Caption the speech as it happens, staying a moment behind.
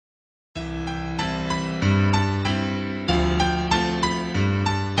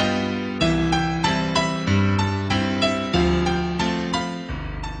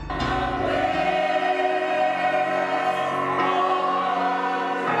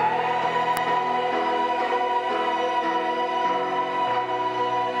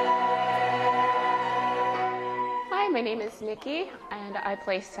My name is Nikki, and I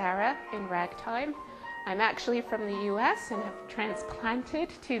play Sarah in Ragtime. I'm actually from the US and have transplanted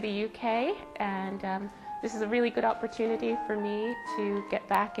to the UK, and this is a really good opportunity for me to get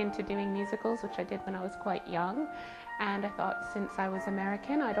back into doing musicals, which I did when I was quite young. And I thought since I was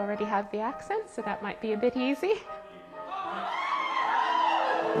American, I'd already have the accent, so that might be a bit easy.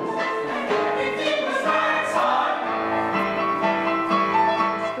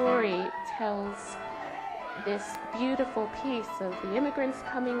 The story tells this beautiful piece of the immigrants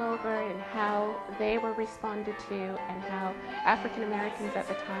coming over and how they were responded to and how African Americans at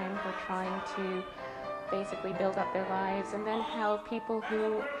the time were trying to basically build up their lives, and then how people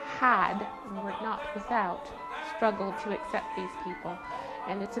who had and were not without struggled to accept these people.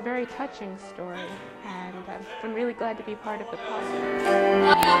 And it's a very touching story, and I'm really glad to be part of the project.